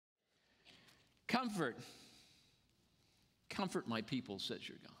Comfort my people, says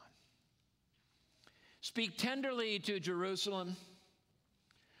your God. Speak tenderly to Jerusalem.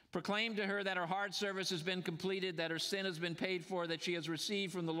 Proclaim to her that her hard service has been completed, that her sin has been paid for, that she has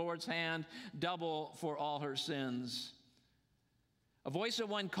received from the Lord's hand double for all her sins. A voice of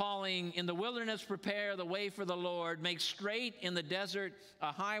one calling, in the wilderness prepare the way for the Lord. Make straight in the desert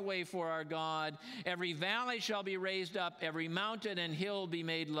a highway for our God. Every valley shall be raised up, every mountain and hill be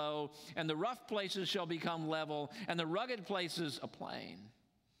made low, and the rough places shall become level, and the rugged places a plain.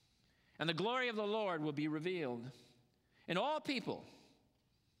 And the glory of the Lord will be revealed. And all people,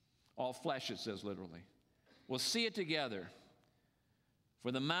 all flesh, it says literally, will see it together,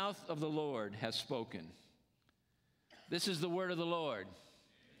 for the mouth of the Lord has spoken. This is the word of the Lord.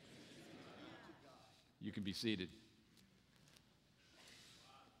 You can be seated.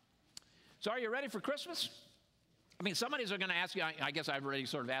 So are you ready for Christmas? I mean, somebody's going to ask you, I guess I've already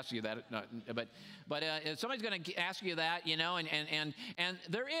sort of asked you that, but somebody's going to ask you that, you know, and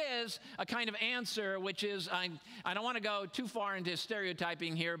there is a kind of answer, which is, I don't want to go too far into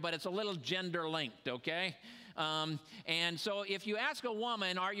stereotyping here, but it's a little gender linked, okay? And so if you ask a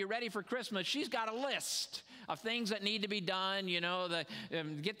woman, are you ready for Christmas? She's got a list of things that need to be done, you know,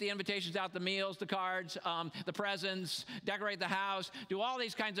 get the invitations out, the meals, the cards, the presents, decorate the house, do all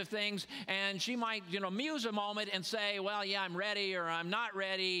these kinds of things. And she might, you know, muse a moment and say, well, yeah, I'm ready or I'm not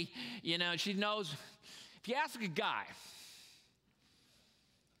ready. You know, she knows. If you ask a guy,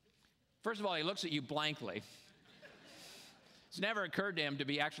 first of all, he looks at you blankly. It's never occurred to him to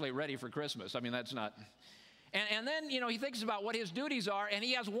be actually ready for Christmas. I mean, that's not. And then, you know, he thinks about what his duties are, and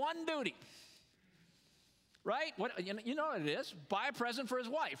he has one duty. Right? What, you know what it is? Buy a present for his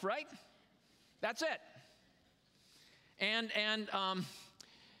wife, right? That's it. And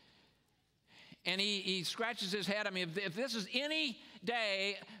he scratches his head. I mean, if this is any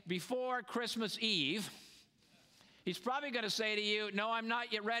day before Christmas Eve, he's probably going to say to you, no, I'm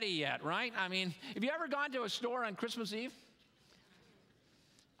not yet ready yet, right? I mean, have you ever gone to a store on Christmas Eve?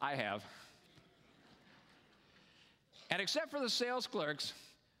 I have. And except for the sales clerks,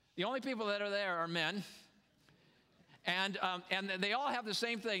 the only people that are there are men. And they all have the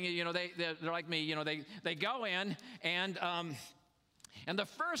same thing, you know, they're like me, you know, they go in and the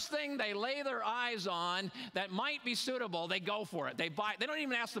first thing they lay their eyes on that might be suitable, they go for it. They buy it. They don't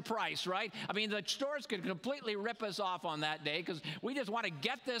even ask the price, right? I mean, the stores could completely rip us off on that day because we just want to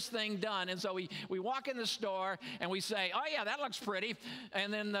get this thing done. And so we walk in the store and we say, oh, yeah, that looks pretty.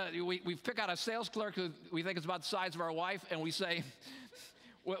 And then we pick out a sales clerk who we think is about the size of our wife, and we say,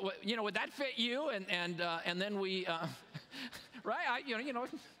 you know, would that fit you? And then we, right? You know.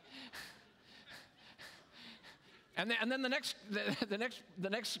 And then the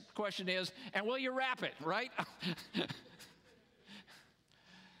next question is, and will you wrap it, right?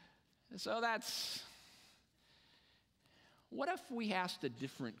 So that's. What if we asked a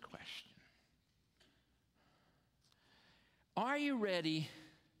different question? Are you ready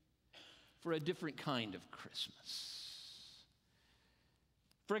for a different kind of Christmas?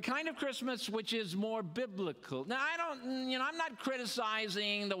 For a kind of Christmas which is more biblical. Now, I'm not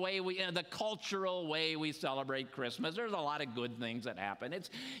criticizing the way the cultural way we celebrate Christmas. There's a lot of good things that happen. It's,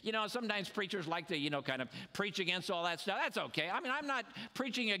 you know, sometimes preachers like to, you know, kind of preach against all that stuff. That's okay. I mean, I'm not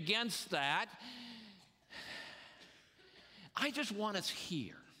preaching against that. I just want us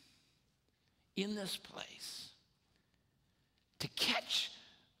here, in this place, to catch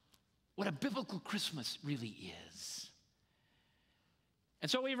what a biblical Christmas really is. And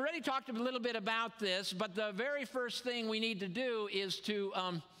so we've already talked a little bit about this, but the very first thing we need to do is to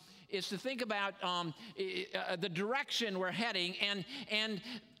think about the direction we're heading. And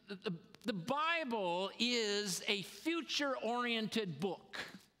the Bible is a future-oriented book.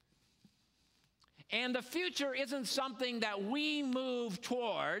 And the future isn't something that we move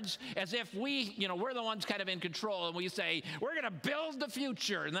towards as if we're the ones kind of in control and we say, we're going to build the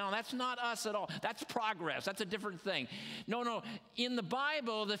future. No, that's not us at all. That's progress. That's a different thing. No. In the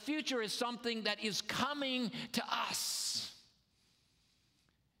Bible, the future is something that is coming to us.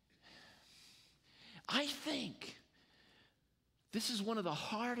 I think this is one of the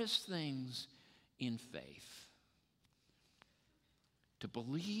hardest things in faith, to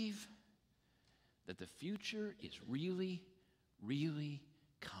believe that the future is really, really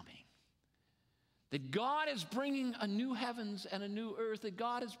coming. That God is bringing a new heavens and a new earth. That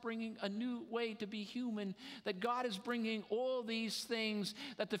God is bringing a new way to be human. That God is bringing all these things.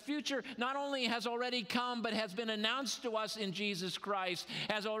 That the future not only has already come, but has been announced to us in Jesus Christ.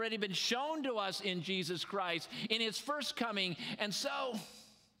 Has already been shown to us in Jesus Christ in His first coming. And so,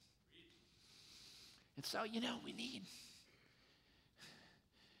 you know, we need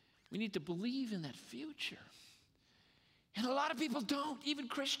We need to believe in that future. And a lot of people don't. Even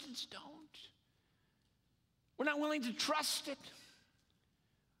Christians don't. We're not willing to trust it.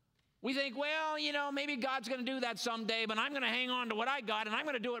 We think, well, you know, maybe God's going to do that someday, but I'm going to hang on to what I got, and I'm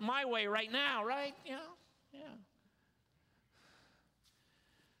going to do it my way right now, right? You know? Yeah.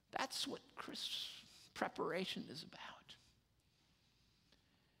 That's what preparation is about.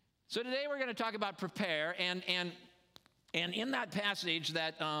 So today we're going to talk about prepare, and in that passage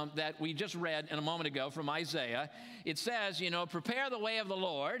that we just read a moment ago from Isaiah, it says, you know, prepare the way of the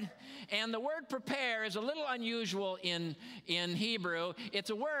Lord. And the word prepare is a little unusual in Hebrew. It's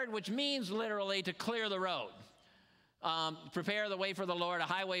a word which means literally to clear the road. Prepare the way for the Lord, a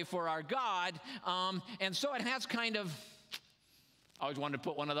highway for our God. And so it has kind of, I always wanted to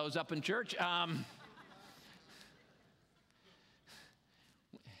put one of those up in church.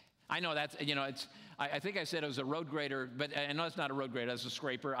 I know that's, you know, it's, I think I said it was a road grader, but I know it's not a road grader, it's a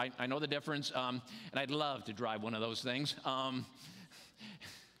scraper. I know the difference, and I'd love to drive one of those things.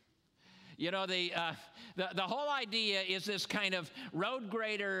 You know, the whole idea is this kind of road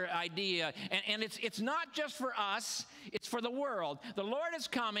grader idea, and it's not just for us, it's for the world. The Lord is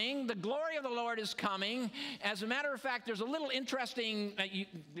coming, the glory of the Lord is coming. As a matter of fact, there's a little interesting,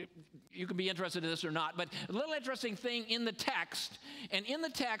 you can be interested in this or not, but a little interesting thing in the text, and in the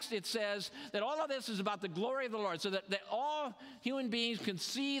text it says that all of this is about the glory of the Lord, so that all human beings can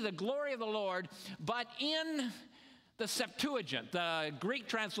see the glory of the Lord, but in the Septuagint, the Greek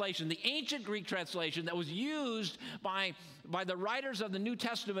translation, the ancient Greek translation that was used by the writers of the New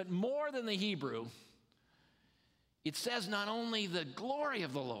Testament more than the Hebrew, it says not only the glory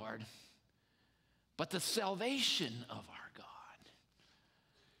of the Lord, but the salvation of our God.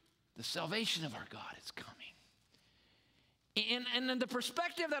 The salvation of our God is coming. And the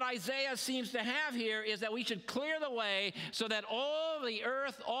perspective that Isaiah seems to have here is that we should clear the way so that all the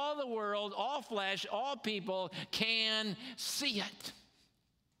earth, all the world, all flesh, all people can see it.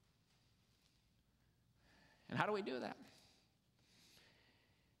 And how do we do that?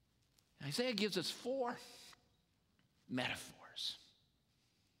 Isaiah gives us 4 metaphors.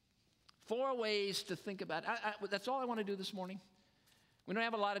 4 ways to think about it. That's all I want to do this morning. We don't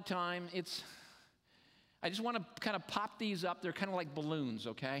have a lot of time. I just want to kind of pop these up. They're kind of like balloons,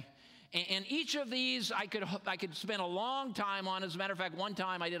 okay? And each of these I could spend a long time on. As a matter of fact, one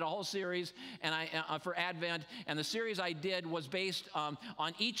time I did a whole series for Advent, and the series I did was based on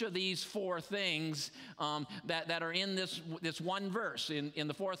each of these 4 things that are in this one verse, in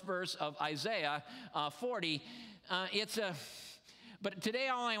the 4th verse of Isaiah 40. But today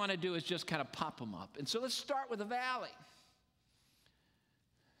all I want to do is just kind of pop them up. And so let's start with the valley,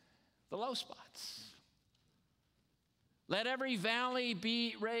 the low spots. Let every valley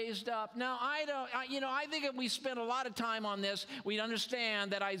be raised up. Now, I think if we spent a lot of time on this, we'd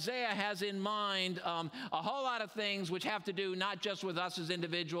understand that Isaiah has in mind a whole lot of things which have to do not just with us as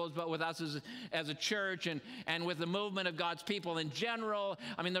individuals, but with us as a church and with the movement of God's people in general.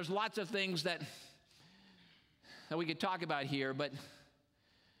 I mean, there's lots of things that we could talk about here, but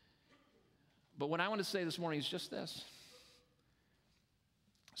what I want to say this morning is just this.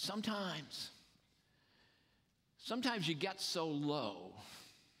 Sometimes you get so low,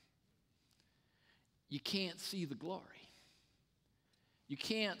 you can't see the glory. You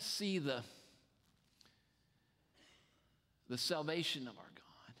can't see the salvation of our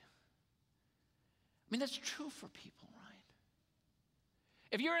God. I mean, that's true for people, right?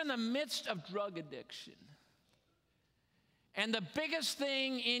 If you're in the midst of drug addiction, and the biggest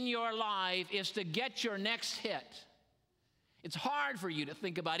thing in your life is to get your next hit, it's hard for you to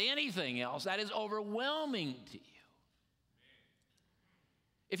think about anything else. That is overwhelming to you.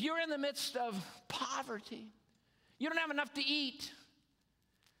 If you're in the midst of poverty, you don't have enough to eat,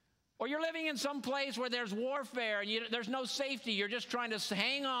 or you're living in some place where there's warfare and there's no safety, you're just trying to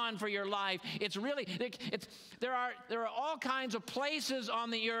hang on for your life. There are all kinds of places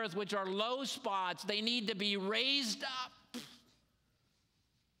on the earth which are low spots. They need to be raised up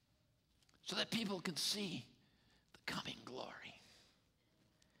so that people can see the coming glory.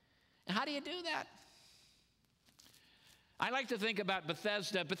 And how do you do that? I like to think about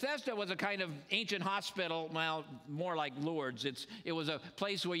Bethesda. Bethesda was a kind of ancient hospital, well, more like Lourdes. It was a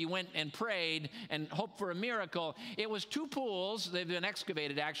place where you went and prayed and hoped for a miracle. It was 2 pools. They've been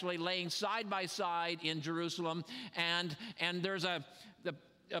excavated, actually, laying side by side in Jerusalem. And there's a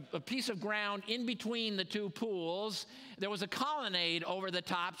piece of ground in between the 2 pools. There was a colonnade over the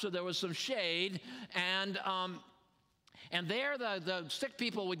top, so there was some shade. And there the sick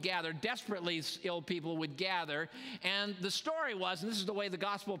people would gather, desperately ill people would gather. And the story was, and this is the way the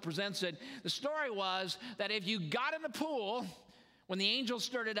gospel presents it, the story was that if you got in the pool, When the angel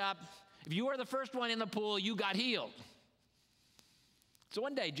stirred it up, if you were the first one in the pool, you got healed. So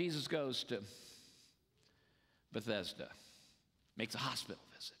one day, Jesus goes to Bethesda, makes a hospital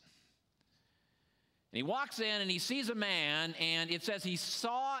visit. And he walks in and he sees a man, and it says he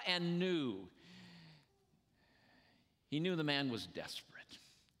saw and knew. He knew the man was desperate.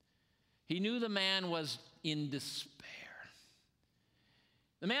 He knew the man was in despair.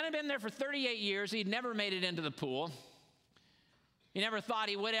 The man had been there for 38 years. He'd never made it into the pool. He never thought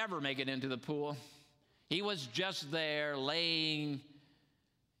he would ever make it into the pool. He was just there laying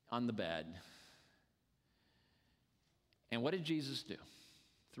on the bed. And what did Jesus do?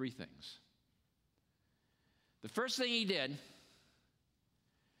 3 things. The first thing he did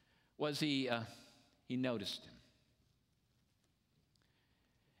was he noticed him.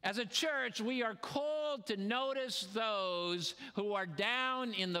 As a church, we are called to notice those who are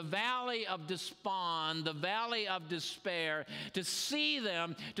down in the valley of despond, the valley of despair, to see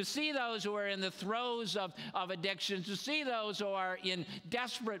them, to see those who are in the throes of addiction, to see those who are in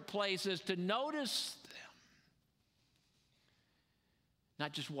desperate places, to notice them.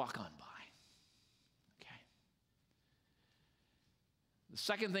 Not just walk on by. Okay. The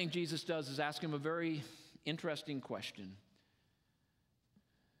second thing Jesus does is ask him a very interesting question.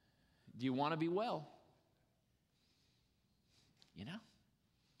 Do you want to be well? You know?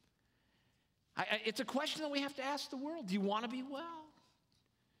 It's a question that we have to ask the world. Do you want to be well?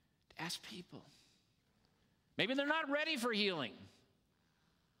 Ask people. Maybe they're not ready for healing.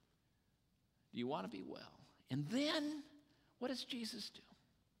 Do you want to be well? And then, what does Jesus do?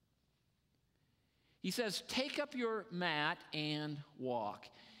 He says, take up your mat and walk.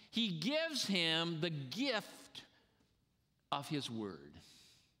 He gives him the gift of his word.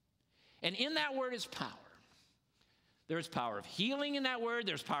 And in that word is power. There's power of healing in that word.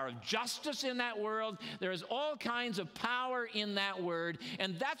 There's power of justice in that word. There's all kinds of power in that word.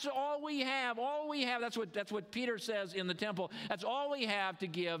 And that's all we have. All we have, that's what Peter says in the temple. That's all we have to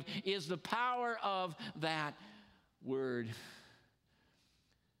give is the power of that word.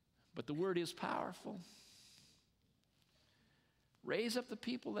 But the word is powerful. Raise up the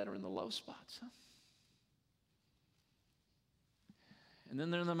people that are in the low spots. Huh? And then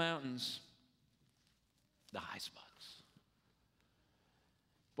there are the mountains, the high spots.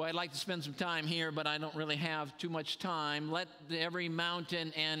 Boy, I'd like to spend some time here, but I don't really have too much time. Let every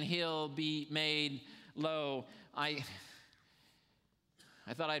mountain and hill be made low. I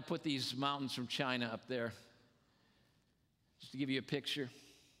thought I'd put these mountains from China up there, just to give you a picture.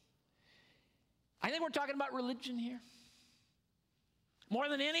 I think we're talking about religion here. More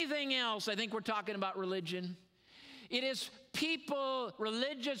than anything else, I think we're talking about religion. It is people,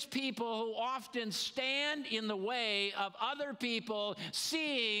 religious people, who often stand in the way of other people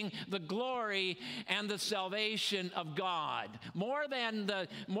seeing the glory and the salvation of God. More than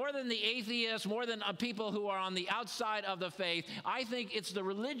the atheists, more than people who are on the outside of the faith, I think it's the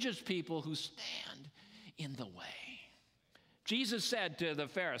religious people who stand in the way. Jesus said to the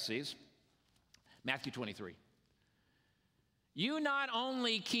Pharisees, Matthew 23, you not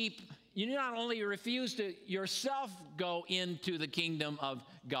only refuse to yourself go into the kingdom of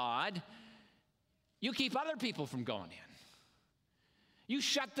God, you keep other people from going in. You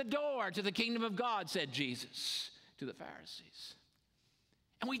shut the door to the kingdom of God, said Jesus to the Pharisees.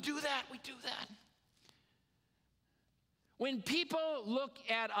 And we do that. When people look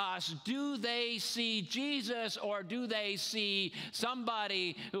at us, do they see Jesus or do they see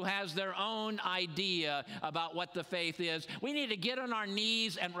somebody who has their own idea about what the faith is? We need to get on our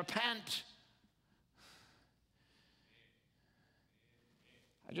knees and repent.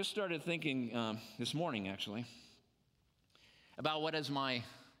 I just started thinking this morning, actually, about what is my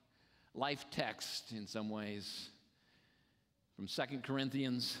life text in some ways from 2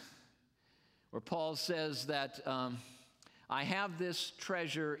 Corinthians, where Paul says that I have this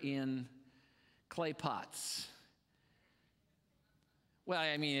treasure in clay pots. Well,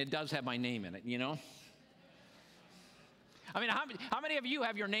 I mean, it does have my name in it, you know? I mean, how many of you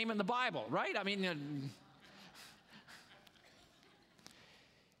have your name in the Bible, right? I mean,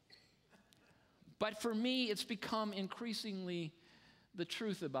 but for me, it's become increasingly the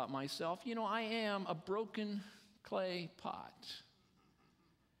truth about myself. You know, I am a broken clay pot.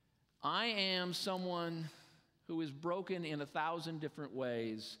 I am someone who is broken in 1,000 different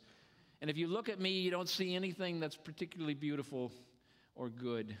ways. And if you look at me, you don't see anything that's particularly beautiful or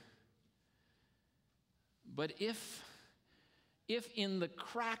good. But if in the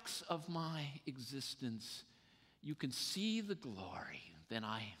cracks of my existence you can see the glory, then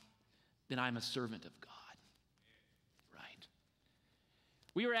I'm a servant of God. Right?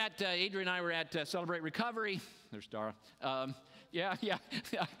 We were at, Adrian and I were at Celebrate Recovery. There's Dara. Yeah.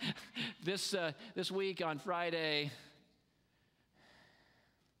 This week on Friday.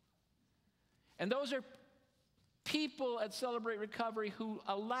 And those are people at Celebrate Recovery who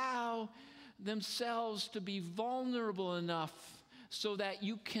allow themselves to be vulnerable enough so that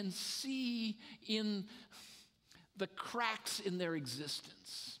you can see in the cracks in their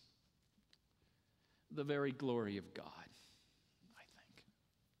existence the very glory of God, I think.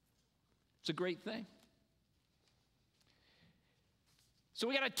 It's a great thing. So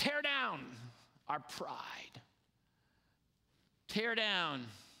we got to tear down our pride. Tear down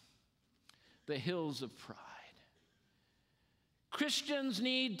the hills of pride. Christians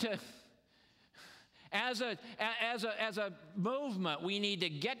need to, as a movement, we need to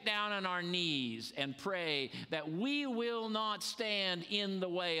get down on our knees and pray that we will not stand in the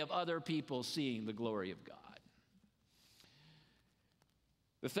way of other people seeing the glory of God.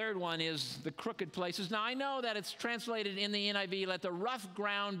 The third one is the crooked places. Now, I know that it's translated in the NIV, let the rough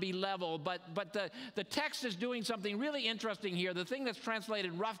ground be level, but the text is doing something really interesting here. The thing that's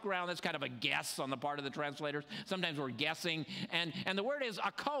translated rough ground, that's kind of a guess on the part of the translators. Sometimes we're guessing. And the word is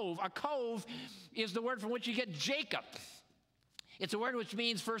a cove. A cove is the word from which you get Jacob. It's a word which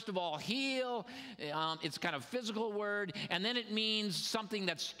means, first of all, heel. It's kind of physical word. And then it means something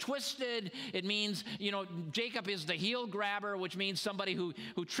that's twisted. It means, Jacob is the heel grabber, which means somebody who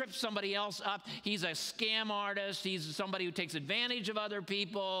trips somebody else up. He's a scam artist. He's somebody who takes advantage of other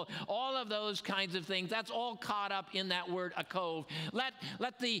people. All of those kinds of things. That's all caught up in that word, a cove. Let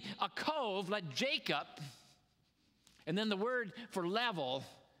Jacob, and then the word for level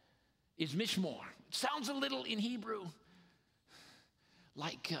is mishmor. It sounds a little in Hebrew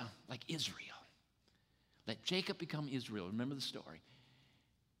like Israel. Let Jacob become Israel. Remember the story.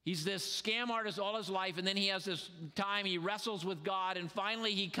 He's this scam artist all his life, and then he has this time he wrestles with God, and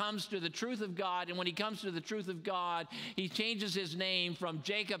finally he comes to the truth of God, and when he comes to the truth of God, he changes his name from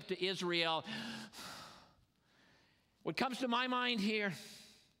Jacob to Israel. What comes to my mind here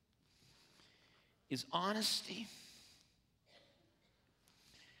is honesty.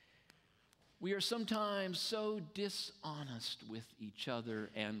 We are sometimes so dishonest with each other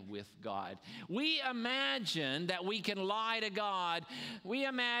and with God. We imagine that we can lie to God. We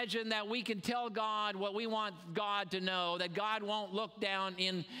imagine that we can tell God what we want God to know, that God won't look down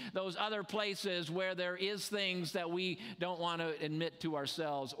in those other places where there is things that we don't want to admit to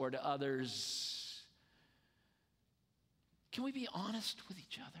ourselves or to others. Can we be honest with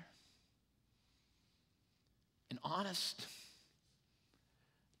each other? And honest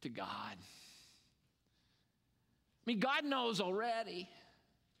to God? I mean, God knows already.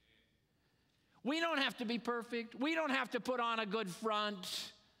 We don't have to be perfect. We don't have to put on a good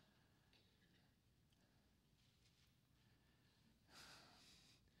front.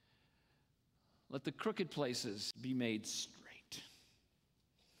 Let the crooked places be made straight.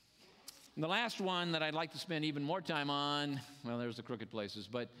 And the last one that I'd like to spend even more time on, well, there's the crooked places,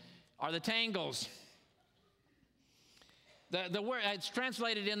 but are the tangles. The word, it's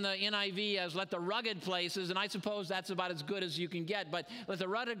translated in the NIV as let the rugged places, and I suppose that's about as good as you can get, but let the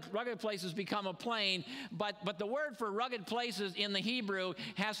rugged places become a plain. But the word for rugged places in the Hebrew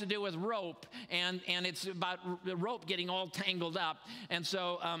has to do with rope, and it's about the rope getting all tangled up. And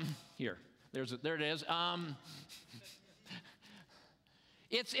so, there it is.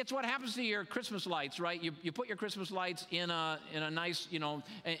 It's what happens to your Christmas lights, right? You put your Christmas lights in a nice,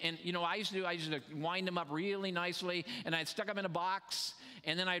 I used to wind them up really nicely, and I'd stuck them in a box,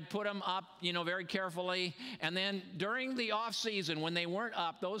 and then I'd put them up, very carefully. And then during the off season, when they weren't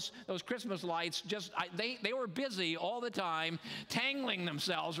up, those Christmas lights they were busy all the time, tangling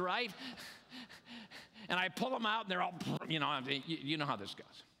themselves, right? And I pull them out, and they're all, you know how this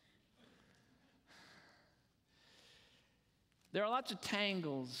goes. There are lots of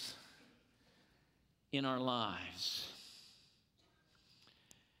tangles in our lives.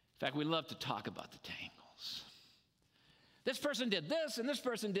 In fact, we love to talk about the tangles. This person did this, and this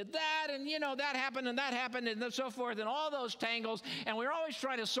person did that, and that happened, and so forth, and all those tangles. And we're always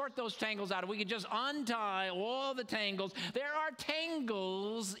trying to sort those tangles out. If we could just untie all the tangles. There are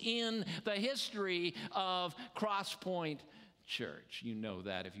tangles in the history of Cross Point Church. You know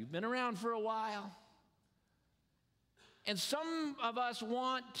that if you've been around for a while. And some of us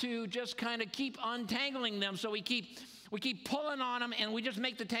want to just kind of keep untangling them, so we keep pulling on them, and we just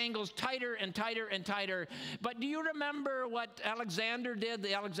make the tangles tighter and tighter and tighter. But do you remember what Alexander did,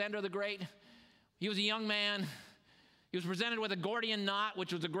 Alexander the Great? He was a young man. He was presented with a Gordian knot,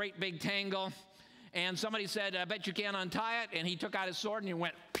 which was a great big tangle. And somebody said, I bet you can't untie it. And he took out his sword and he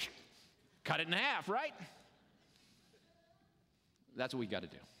went, cut it in half, right? That's what we got to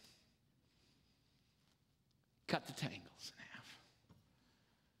do. Cut the tangles in half.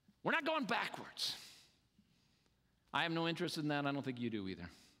 We're not going backwards. I have no interest in that. I don't think you do either.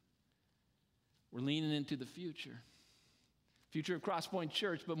 We're leaning into the future of Crosspoint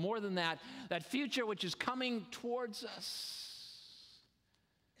Church, but more than that, that future which is coming towards us.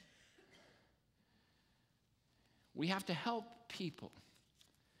 We have to help people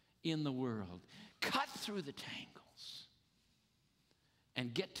in the world cut through the tangles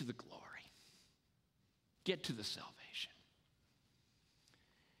and get to the glory, get to the salvation.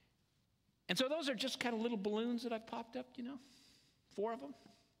 And so those are just kind of little balloons that I've popped up, 4 of them.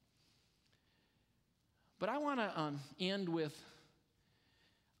 But I want to end with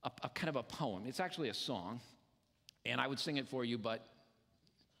a kind of a poem. It's actually a song, and I would sing it for you, but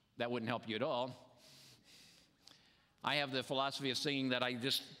that wouldn't help you at all. I have the philosophy of singing that I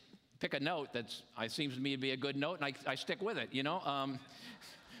just pick a note that seems to me to be a good note, and I stick with it,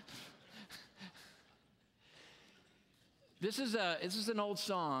 This is an old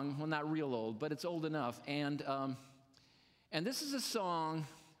song, well, not real old, but it's old enough, and this is a song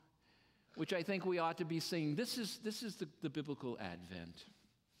which I think we ought to be singing. This is the biblical Advent.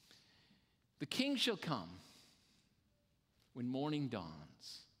 The King shall come when morning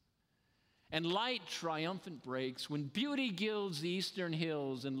dawns, and light triumphant breaks, when beauty gilds the eastern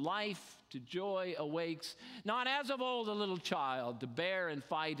hills, and life to joy awakes, not as of old a little child, to bear and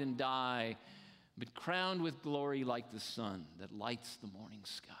fight and die, but crowned with glory like the sun that lights the morning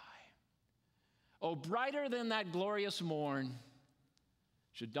sky. Oh, brighter than that glorious morn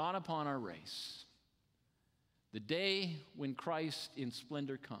should dawn upon our race, the day when Christ in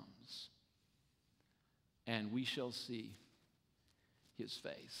splendor comes, and we shall see his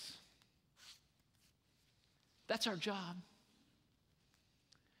face. That's our job,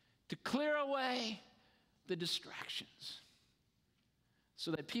 to clear away the distractions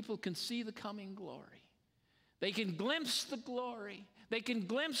so that people can see the coming glory. They can glimpse the glory. They can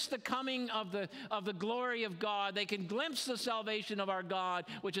glimpse the coming of the glory of God. They can glimpse the salvation of our God,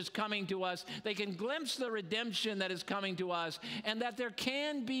 which is coming to us. They can glimpse the redemption that is coming to us, and that there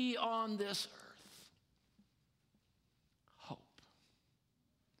can be on this earth hope.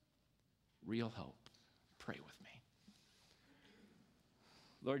 Real hope. Pray with me.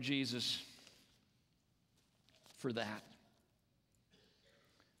 Lord Jesus, for that,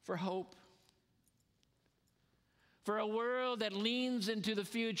 for hope, for a world that leans into the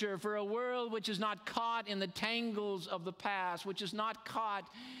future, for a world which is not caught in the tangles of the past, which is not caught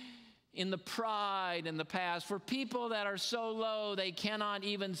in the pride in the past, for people that are so low they cannot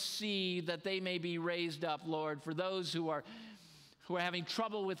even see that they may be raised up, Lord, for those who are having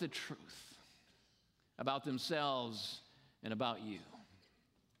trouble with the truth about themselves and about you.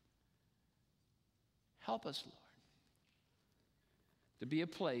 Help us, Lord, to be a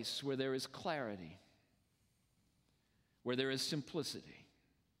place where there is clarity, where there is simplicity,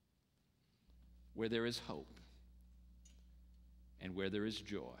 where there is hope, and where there is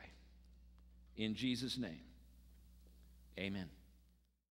joy. In Jesus' name, amen.